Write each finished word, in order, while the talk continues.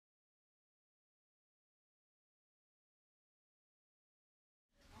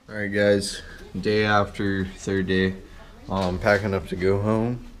Alright guys, day after third day, packing up to go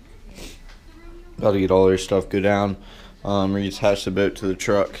home. About to get all our stuff, go down, reattach the boat to the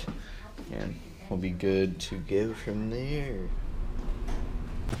truck, and we'll be good to go from there.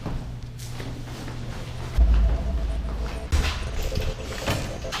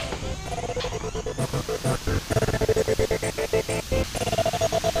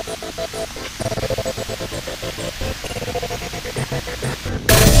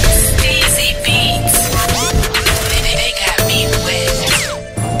 Easy beats. They got me wet.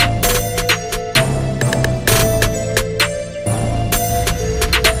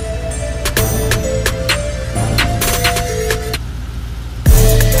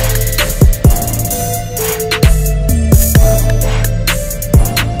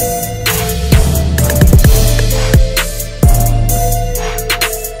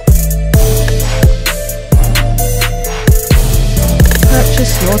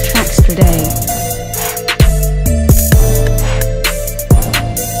 Purchase your tracks today.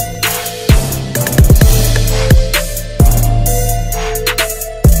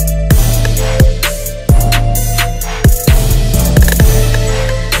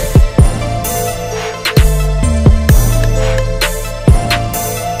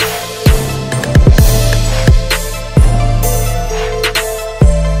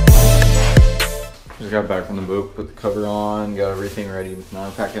 Just got back from the boat, put the cover on, got everything ready. Now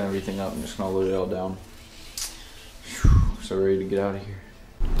I'm packing everything up. I'm just gonna load it all down. So ready to get out of here.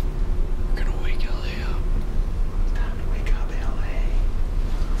 We're gonna wake LA up. Time to wake up LA.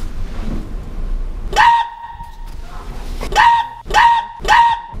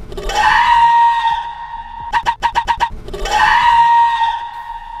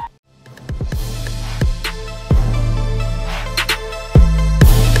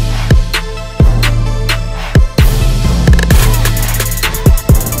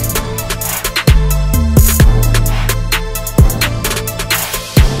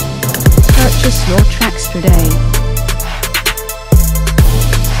 Purchase your tracks today.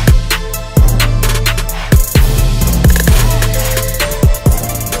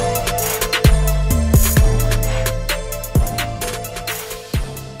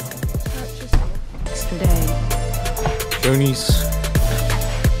 Purchase your tracks today. Joni's.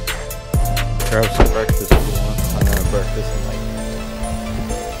 Grab some breakfast if you want. I haven't had breakfast in like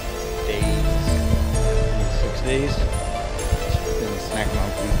days. 6 days. Just been snacking on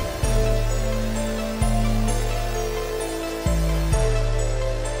food.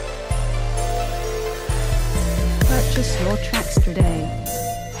 Purchase your tracks today.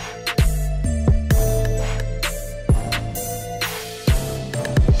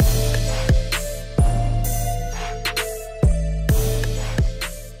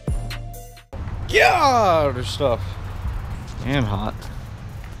 Yeah, there's stuff. Damn hot.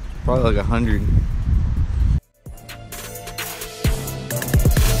 Probably like 100.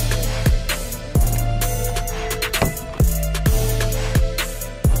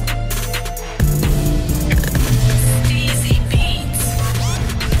 Easy beats.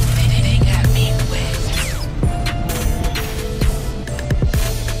 They got me wet.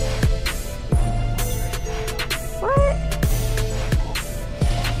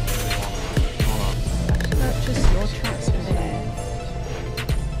 Purchase your tracks today.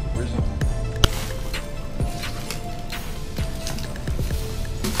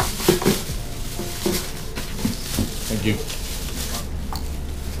 Thank you.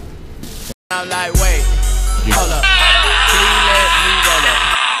 I'm like, wait, hold up. Please let me roll up.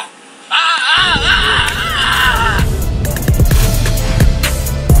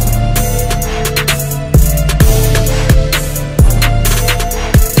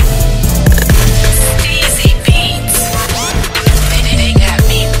 Easy beats. They got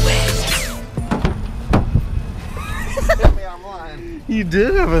me wet. Tell me I'm lying. You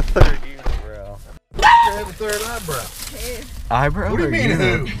did have a third unibrow. I have a third eyebrow. Eyebrow? What do you mean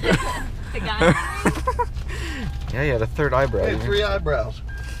who? The guy. Yeah, you had a third eyebrow. I had 3 eyebrows.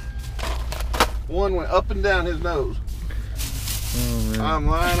 One went up and down his nose. Oh, man. I'm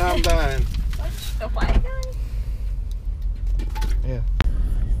lying, I'm dying. The white guy? Yeah.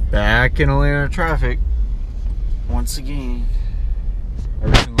 Back in Atlanta traffic. Once again.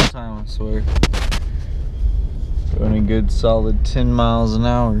 Every single time, I swear. Going a good solid 10 miles an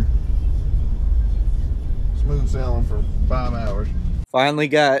hour. Smooth sailing for 5 hours. Finally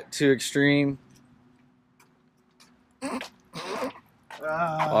got to Extreme. Oh,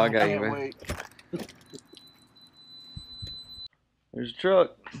 I got you, man. wait. There's a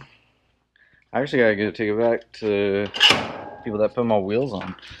truck. I actually gotta go take it back to people that put my wheels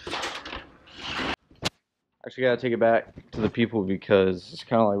on. Actually, gotta take it back to the people because it's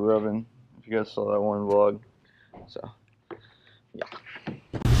kind of like rubbing. If you guys saw that one vlog, so yeah.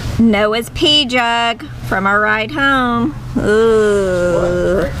 Noah's pee jug from our ride home. Ooh.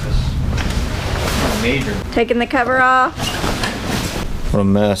 What? Breakfast. Major. Taking the cover off. What a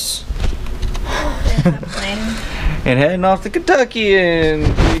mess. And heading off to Kentucky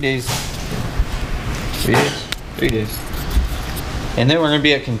in 3 days. 3 days? 3 days. And then we're gonna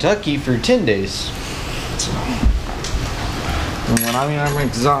be at Kentucky for 10 days. So, and when I mean I'm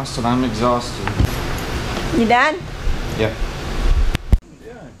exhausted, I'm exhausted. You done? Yeah.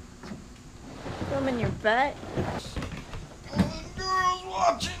 Filming your butt. Girls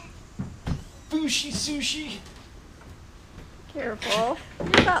watching. Fushi sushi. Careful.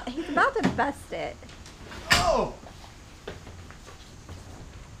 He's about to bust it. Oh!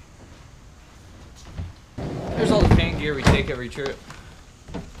 There's all the fan gear we take every trip.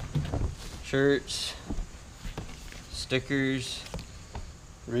 Shirts, stickers.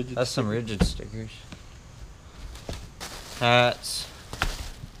 Rigid. That's some rigid stickers. Hats.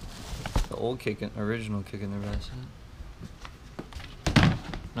 The old original kicking their best hat.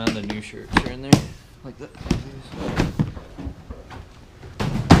 Now the new shirts are in there, like that.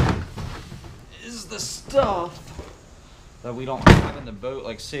 Is the stuff that we don't have in the boat,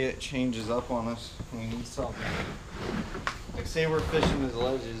 like say it changes up on us, we need something. Like say we're fishing these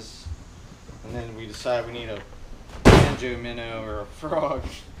ledges, and then we decide we need a banjo minnow or a frog.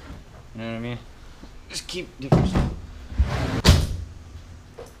 You know what I mean? Just keep different stuff.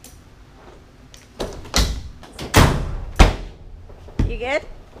 You good?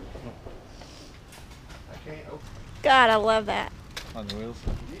 I can't open. God, I love that. On the wheels.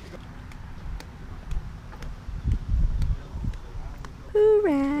 Ooh,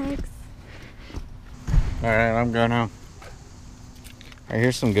 rags. Alright, I'm going home. Alright,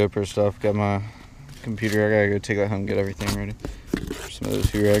 here's some GoPro stuff. Got my computer. I gotta go take that home and get everything ready. Some of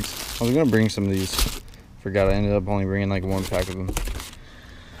those two rags. I was gonna bring some of these. Forgot I ended up only bringing like 1 pack of them.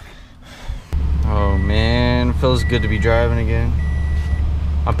 Oh man, feels good to be driving again.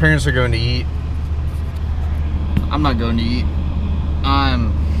 My parents are going to eat. I'm not going to eat.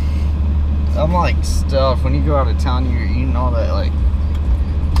 I'm like stuff. When you go out of town, you're eating all that like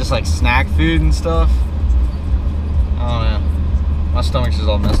just like snack food and stuff. I don't know. My stomach's just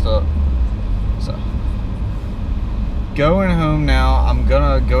all messed up. So going home now. I'm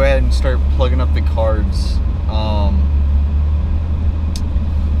gonna go ahead and start plugging up the cards.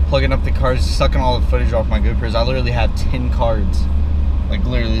 Plugging up the cards, sucking all the footage off my GoPros. I literally have 10 cards. Like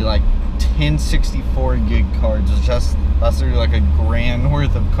literally like 10 64 gig cards. It's just, that's literally like a grand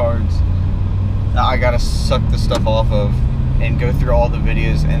worth of cards that I gotta suck the stuff off of and go through all the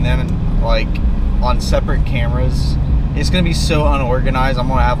videos, and then like on separate cameras. It's gonna be so unorganized. I'm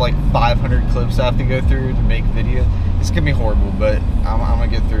gonna have like 500 clips I have to go through to make videos. It's gonna be horrible, but I'm gonna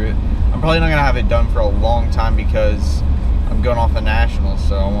get through it. I'm probably not gonna have it done for a long time because I'm going off a national,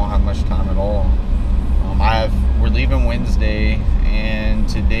 so I won't have much time at all. We're leaving Wednesday, and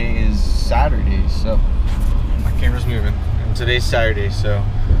today is Saturday, so my camera's moving. And today's Saturday, so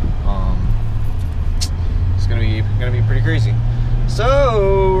it's gonna be pretty crazy.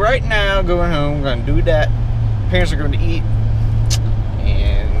 So right now, going home, gonna do that. Parents are going to eat,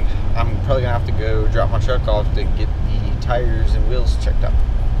 and I'm probably gonna have to go drop my truck off to get the tires and wheels checked out.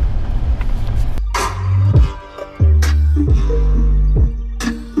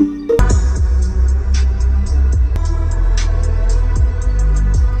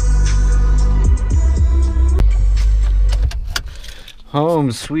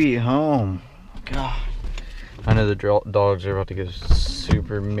 Home, sweet home. God, I know the dogs are about to get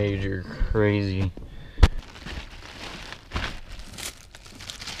super major crazy.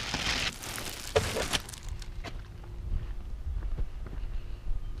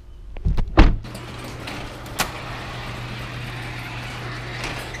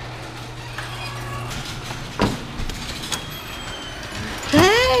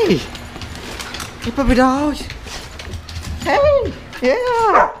 Hey! Hey, puppy dogs! Hey!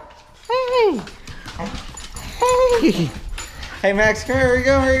 Yeah! Hey! Hey! Hey, Max, come here. Here you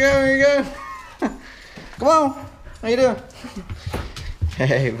go, here you go, here you go. Come on. How you doing?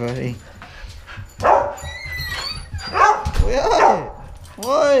 Hey, buddy.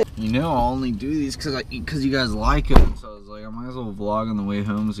 What? You know, I'll only do these because you guys like them. So I was like, I might as well vlog on the way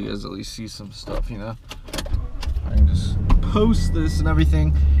home so you guys at least see some stuff, you know? I can just post this and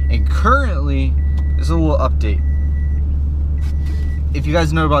everything. And currently, there's a little update. If you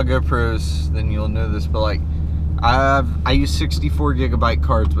guys know about GoPros, then you'll know this, but like, I use 64 gigabyte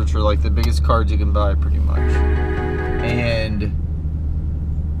cards, which are like the biggest cards you can buy pretty much. And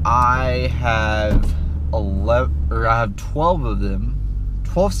I have I have 12 of them,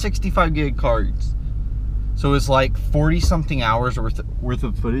 12 65 gig cards. So it's like 40 something hours worth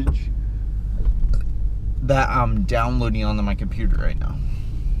of footage that I'm downloading onto my computer right now.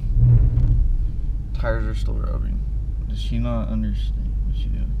 Tires are still rubbing. Does she not understand what she's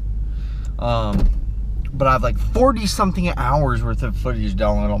doing? But I have like 40 something hours worth of footage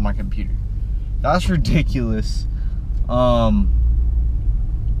downloaded on my computer. That's ridiculous.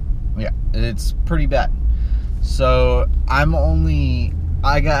 Yeah, it's pretty bad. So I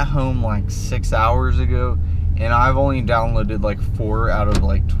got home like 6 hours ago, and I've only downloaded like 4 out of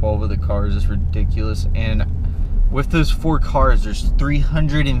like 12 of the cars. It's ridiculous. And with those 4 cars, there's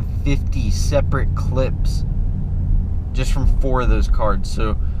 350 separate clips just from 4 of those cards.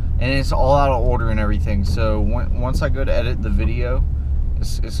 So, and it's all out of order and everything. So once I go to edit the video,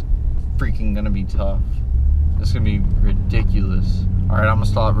 it's freaking gonna be tough. It's gonna be ridiculous. All right, I'm gonna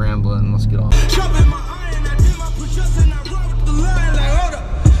stop rambling. Let's get on.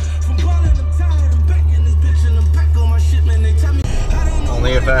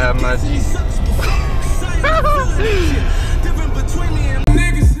 Only if I have my G.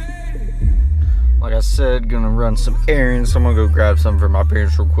 Like I said, gonna run some errands. So I'm gonna go grab something for my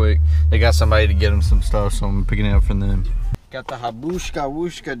parents real quick. They got somebody to get them some stuff, so I'm picking it up from them. Got the Habushka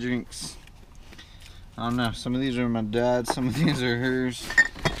Wushka drinks. I don't know, some of these are my dad's, some of these are hers.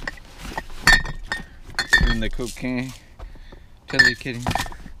 And the cocaine. Totally kidding.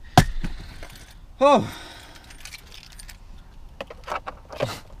 Oh!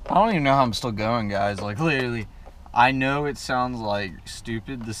 I don't even know how I'm still going, guys. Like, literally, I know it sounds like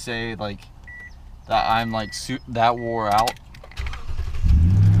stupid to say like that I'm like that wore out,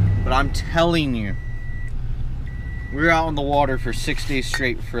 but I'm telling you, we were out on the water for 6 days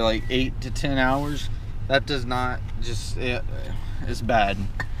straight for like 8 to 10 hours. That does not just, it's bad.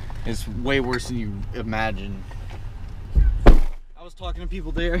 It's way worse than you imagine. I was talking to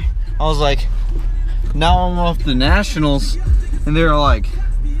people there. I was like, now I'm off the nationals, and they're like,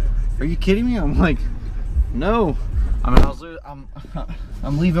 are you kidding me? I'm like, no. I mean,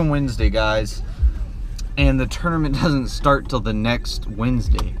 I'm leaving Wednesday, guys, and the tournament doesn't start till the next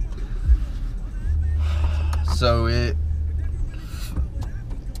Wednesday. So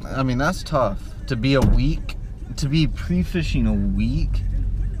I mean, that's tough. To be pre-fishing a week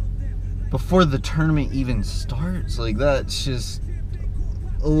before the tournament even starts, like, that's just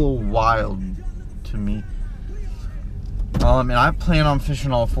a little wild to me. And I plan on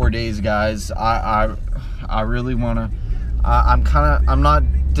fishing all 4 days, guys. I really wanna. I'm not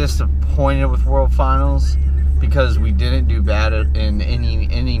disappointed with World Finals because we didn't do bad in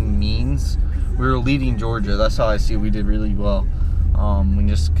any means. We were leading Georgia. That's how I see it. We did really well. We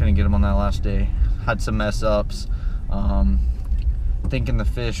just couldn't get them on that last day. Had some mess ups. Thinking the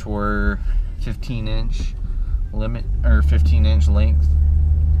fish were 15-inch limit or 15-inch length,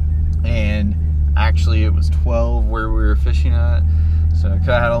 and actually it was 12 where we were fishing at. So I could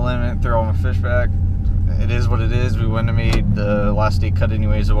have had a limit, throw my fish back. It is what it is. We wouldn't have made the last day cut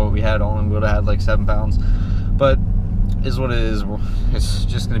anyways of what we had on. We would have had like 7 pounds, but is what it is. It's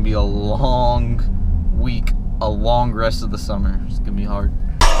just gonna be a long week, a long rest of the summer. It's gonna be hard.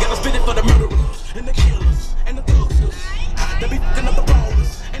 Gotta spit it for the murderers and the killers and the thugsters. They be fucking up the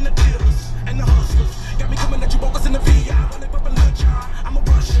ballers and the dealers and the hustlers. Got me coming at you bogus in the VI. I'm a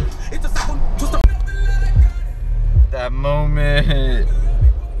Russian. It's a second twist of that moment.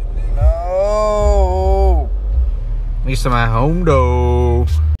 No. At least I'm at home though.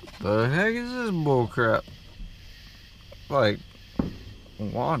 The heck is this bullcrap? Like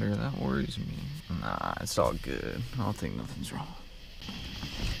water, that worries me. Nah, it's all good. I don't think nothing's wrong.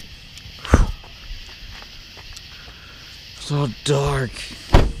 It's so dark.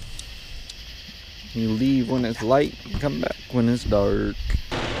 You leave when it's light, you come back when it's dark.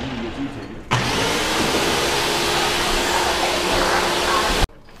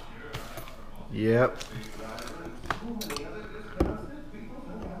 Yep.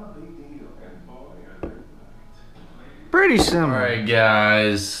 Pretty similar. Alright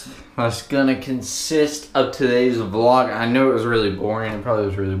guys, that's gonna consist of today's vlog. I know it was really boring, it probably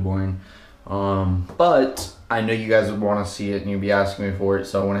was really boring. But I know you guys would want to see it and you'd be asking me for it,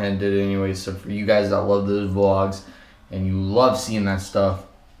 so I went ahead and did it anyway. So for you guys that love those vlogs and you love seeing that stuff,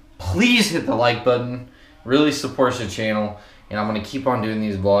 please hit the like button. Really supports the channel. And I'm going to keep on doing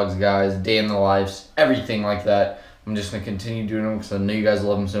these vlogs, guys, day in the lives, everything like that. I'm just going to continue doing them because I know you guys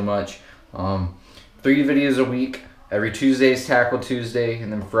love them so much. 3 videos a week. Every Tuesday is Tackle Tuesday,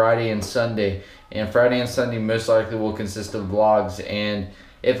 and then Friday and Sunday. And Friday and Sunday most likely will consist of vlogs. And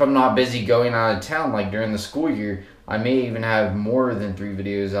if I'm not busy going out of town, like during the school year, I may even have more than 3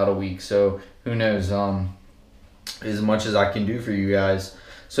 videos out a week. So who knows, as much as I can do for you guys.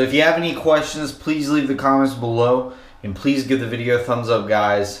 So if you have any questions, please leave the comments below. And please give the video a thumbs up,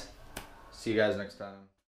 guys. See you guys next time.